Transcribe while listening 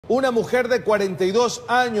Una mujer de 42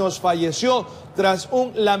 años falleció tras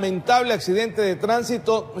un lamentable accidente de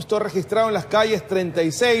tránsito. Esto registrado en las calles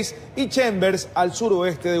 36 y Chambers, al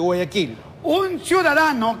suroeste de Guayaquil. Un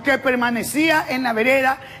ciudadano que permanecía en la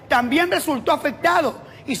vereda también resultó afectado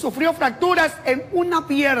y sufrió fracturas en una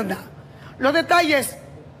pierna. Los detalles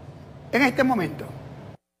en este momento.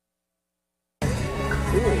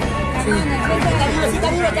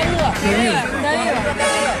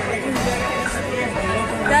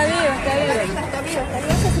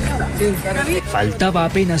 Faltaba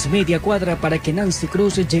apenas media cuadra para que Nancy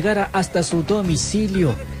Cruz llegara hasta su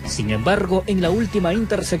domicilio. Sin embargo, en la última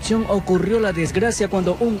intersección ocurrió la desgracia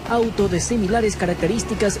cuando un auto de similares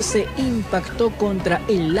características se impactó contra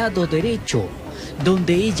el lado derecho,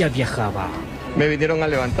 donde ella viajaba. Me vinieron a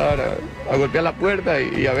levantar, a golpear la puerta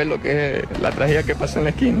y a ver lo que es la tragedia que pasó en la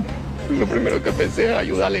esquina. Lo primero que pensé es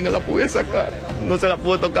ayudarle y no la pude sacar. No se la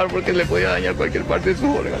pude tocar porque le podía dañar cualquier parte de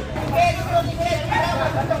su órgano.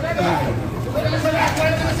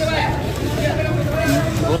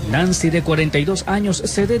 Nancy, de 42 años,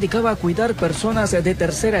 se dedicaba a cuidar personas de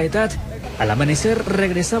tercera edad. Al amanecer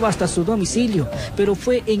regresaba hasta su domicilio, pero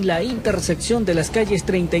fue en la intersección de las calles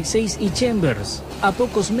 36 y Chambers, a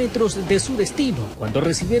pocos metros de su destino, cuando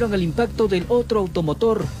recibieron el impacto del otro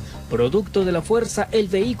automotor. Producto de la fuerza, el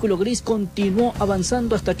vehículo gris continuó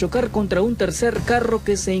avanzando hasta chocar contra un tercer carro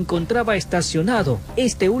que se encontraba estacionado.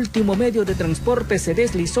 Este último medio de transporte se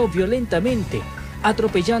deslizó violentamente,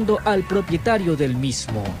 atropellando al propietario del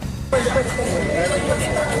mismo.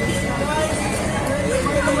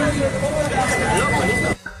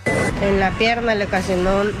 En la pierna le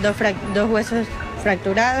ocasionó dos huesos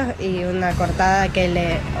fracturados y una cortada que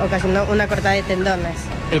le ocasionó una cortada de tendones.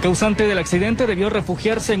 El causante del accidente debió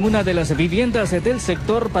refugiarse en una de las viviendas del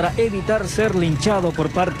sector para evitar ser linchado por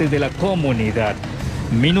parte de la comunidad.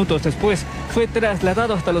 Minutos después, fue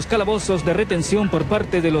trasladado hasta los calabozos de retención por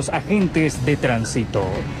parte de los agentes de tránsito.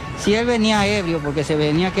 Si él venía ebrio, porque se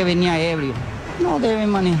venía que venía ebrio, no debe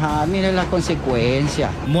manejar, mire las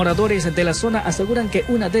consecuencias. Moradores de la zona aseguran que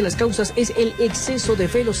una de las causas es el exceso de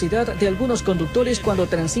velocidad de algunos conductores cuando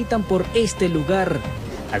transitan por este lugar.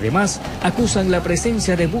 Además, acusan la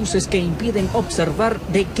presencia de buses que impiden observar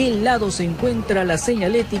de qué lado se encuentra la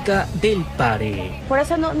señalética del pare. Por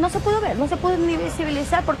eso no se pudo ver, no se pudo ni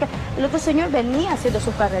visibilizar porque el otro señor venía haciendo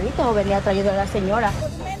sus carreritas o venía trayendo a la señora.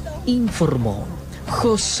 Informó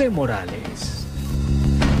José Morales.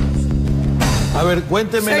 A ver,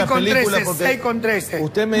 cuénteme la película porque 6 con 13.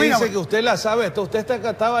 Usted me dice que usted la sabe, usted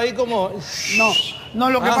estaba ahí como... No,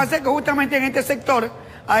 lo que pasa es que justamente en este sector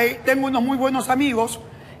ahí tengo unos muy buenos amigos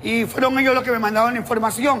y fueron ellos los que me mandaron la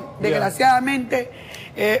información. Desgraciadamente,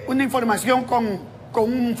 una información con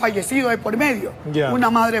un fallecido de por medio, una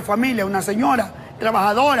madre de familia, una señora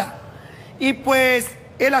trabajadora. Y pues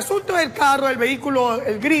el asunto del carro, el vehículo,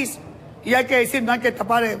 el gris, y hay que decir, no hay que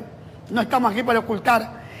tapar, no estamos aquí para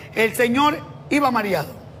ocultar, el señor iba mareado.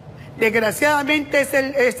 Desgraciadamente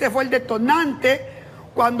ese fue el detonante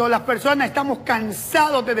cuando las personas estamos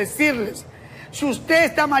cansados de decirles, si usted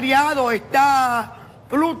está mareado, está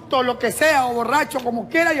bruto, lo que sea, o borracho, como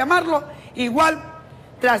quiera llamarlo, igual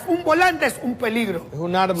tras un volante es un peligro. Es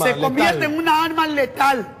un arma letal. Se convierte en una arma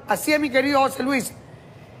letal. Así es, mi querido José Luis.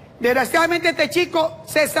 Desgraciadamente este chico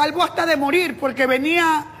se salvó hasta de morir porque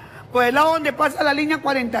venía por el lado donde pasa la línea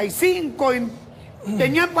 45 y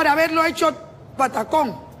tenían para haberlo hecho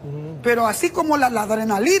patacón. Pero así como la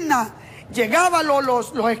adrenalina llegaba,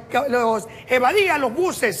 los evadía los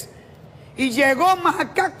buses. Y llegó más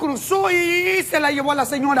acá, cruzó y se la llevó a la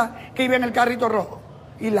señora que iba en el carrito rojo.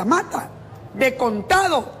 Y la mata, de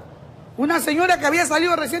contado. Una señora que había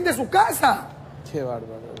salido recién de su casa. Qué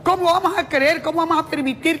bárbaro. ¿Cómo vamos a creer, cómo vamos a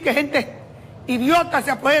permitir que gente idiota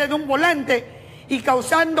se apodere de un volante y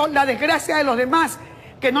causando la desgracia de los demás,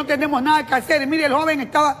 que no tenemos nada que hacer? Mire, el joven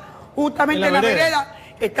estaba justamente en la vereda,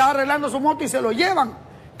 estaba arreglando su moto y se lo llevan.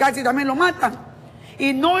 Casi también lo matan.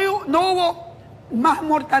 Y no hubo más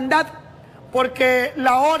mortandad porque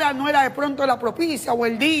la hora no era de pronto la propicia o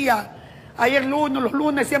el día. Ayer lunes, los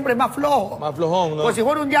lunes siempre es más flojo. Más flojón, ¿no? Pues si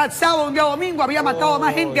fuera un día sábado, un día domingo, había matado a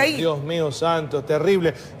más gente ahí. Dios mío santo,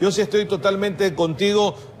 terrible. Yo sí estoy totalmente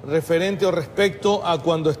contigo referente o respecto a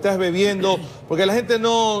cuando estás bebiendo, porque la gente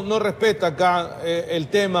no respeta acá el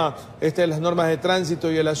tema de las normas de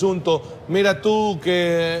tránsito y el asunto. Mira tú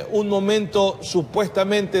que un momento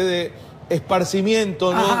supuestamente de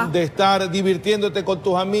esparcimiento, ¿no? De estar divirtiéndote con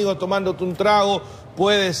tus amigos, tomándote un trago,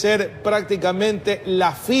 puede ser prácticamente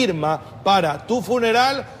la firma para tu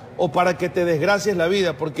funeral o para que te desgracies la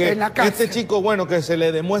vida, porque este chico, bueno, que se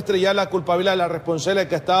le demuestre ya la culpabilidad, la responsabilidad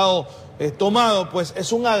que ha estado tomado, pues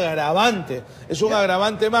es un agravante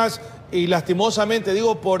más. Y lastimosamente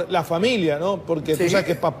digo por la familia, ¿no? Porque tú sabes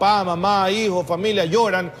que papá, mamá, hijo, familia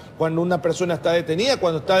lloran cuando una persona está detenida,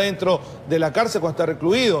 cuando está dentro de la cárcel, cuando está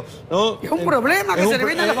recluido, ¿no? Es un problema que se le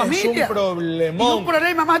viene a la familia. Es un problemón. Y un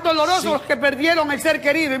problema más doloroso los que perdieron el ser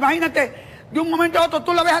querido. Imagínate, de un momento a otro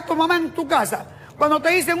tú la ves a tu mamá en tu casa. Cuando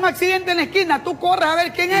te dicen un accidente en la esquina, tú corres a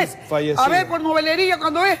ver quién es. Fallecido. A ver por novelería,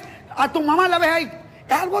 cuando ves a tu mamá la ves ahí.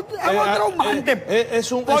 Es algo traumante.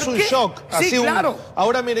 Es un shock. Sí, así claro.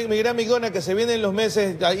 Ahora mire, amigona, que se vienen los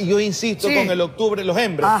meses, y yo insisto con el octubre, los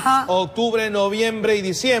hembres. Octubre, noviembre y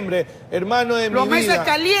diciembre. Hermano de mi vida. Los meses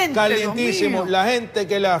calientes. Calientísimos. La gente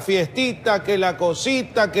que la fiestita, que la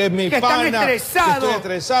cosita, que mi pana. Que estoy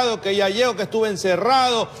estresado, que ya llego, que estuve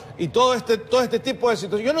encerrado. Y todo este tipo de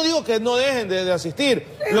situaciones. Yo no digo que no dejen de asistir.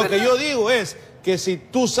 Lo que yo digo es que si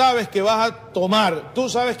tú sabes que vas a tomar, tú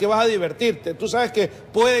sabes que vas a divertirte, tú sabes que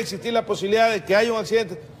puede existir la posibilidad de que haya un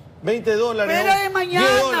accidente, $20. Pero de mañana.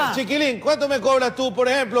 $10. Chiquilín, ¿cuánto me cobras tú, por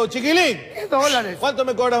ejemplo? Chiquilín. $10. ¿Cuánto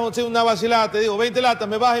me cobras una vacilada? Te digo, 20 latas,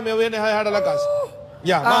 me vas y me vienes a dejar a la casa.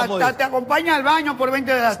 Ya, vamos. Te acompaña al baño por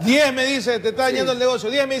 20 latas. 10 me dice, te está dañando el negocio.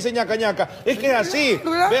 10 me dice ñaca ñaca. Es que es así.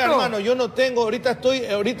 Claro. Vea, hermano, yo no tengo, no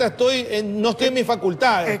estoy en mis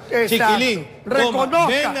facultades. Chiquilín.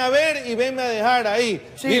 Venme a ver y venme a dejar ahí.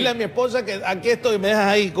 Dile a mi esposa que aquí estoy, me dejas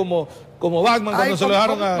ahí como Batman cuando se lo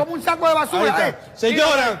dejaron a... Como un saco de basura.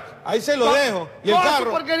 Señora, ahí se lo dejo. Y el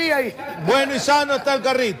carro, ahí. bueno y sano está el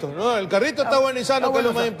carrito, ¿no? El carrito está bueno y sano, que es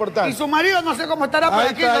lo más importante. Y su marido no sé cómo estará por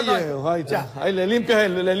aquí. Ahí está. Ahí le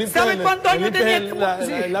limpias ¿Sabe cuántos años tenía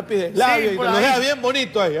el lápiz de labio y te lo deja bien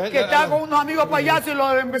bonito ahí. Que estaba con unos amigos payasos y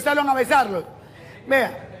lo empezaron a besarlo.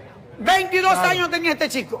 Vea, 22 años tenía este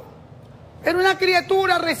chico. Era una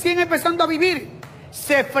criatura recién empezando a vivir.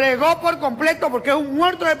 Se fregó por completo porque es un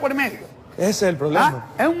muerto de por medio. Ese es el problema.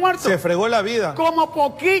 Es un muerto. Se fregó la vida. Como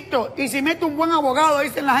poquito. Y si mete un buen abogado,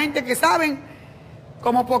 dicen la gente que saben,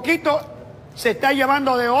 como poquito se está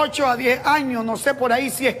llevando de 8 a 10 años. No sé por ahí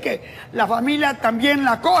si es que la familia también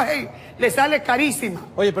la coge y le sale carísima.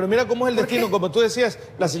 Oye, pero mira cómo es el destino. Como tú decías,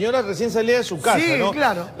 la señora recién salía de su casa, ¿no? Sí,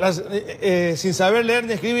 claro. Sin saber leer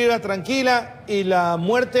ni escribir, iba tranquila y la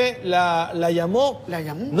muerte la llamó. ¿La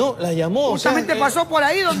llamó? No, la llamó. Justamente pasó por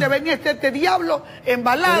ahí donde venía este diablo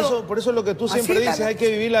embalado. Por eso es lo que tú siempre dices, hay que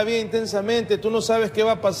vivir la vida intensamente. Tú no sabes qué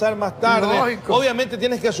va a pasar más tarde. Lógico. Obviamente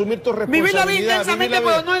tienes que asumir tu responsabilidad. Vivir la vida intensamente,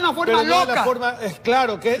 pero no de una forma loca. Es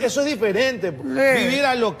claro, que eso es diferente. Vivir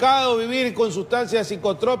alocado, vivir con sustancias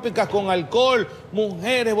psicotrópicas, con alcohol,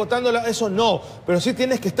 mujeres, botándola, eso no. Pero sí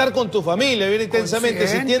tienes que estar con tu familia, vivir intensamente.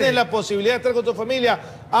 Si tienes la posibilidad de estar con tu familia,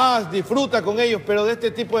 disfruta con ellos, pero de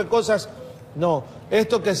este tipo de cosas, no.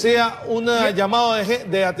 Esto que sea un llamado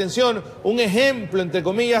de atención, un ejemplo, entre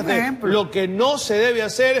comillas, de lo que no se debe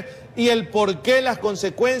hacer y el por qué, las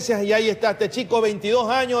consecuencias. Y ahí está, este chico, 22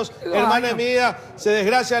 años, hermana de mi vida, se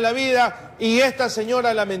desgracia la vida. Y esta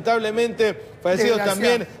señora, lamentablemente, fallecido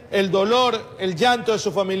también, el dolor, el llanto de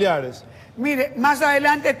sus familiares. Mire, más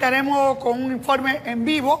adelante estaremos con un informe en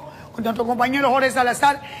vivo con nuestro compañero Jorge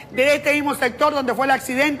Salazar de este mismo sector donde fue el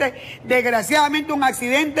accidente. Desgraciadamente un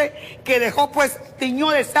accidente que dejó, pues, tiñó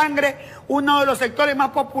de sangre uno de los sectores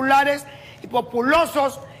más populares y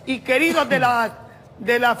populosos y queridos de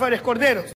la Férez Corderos.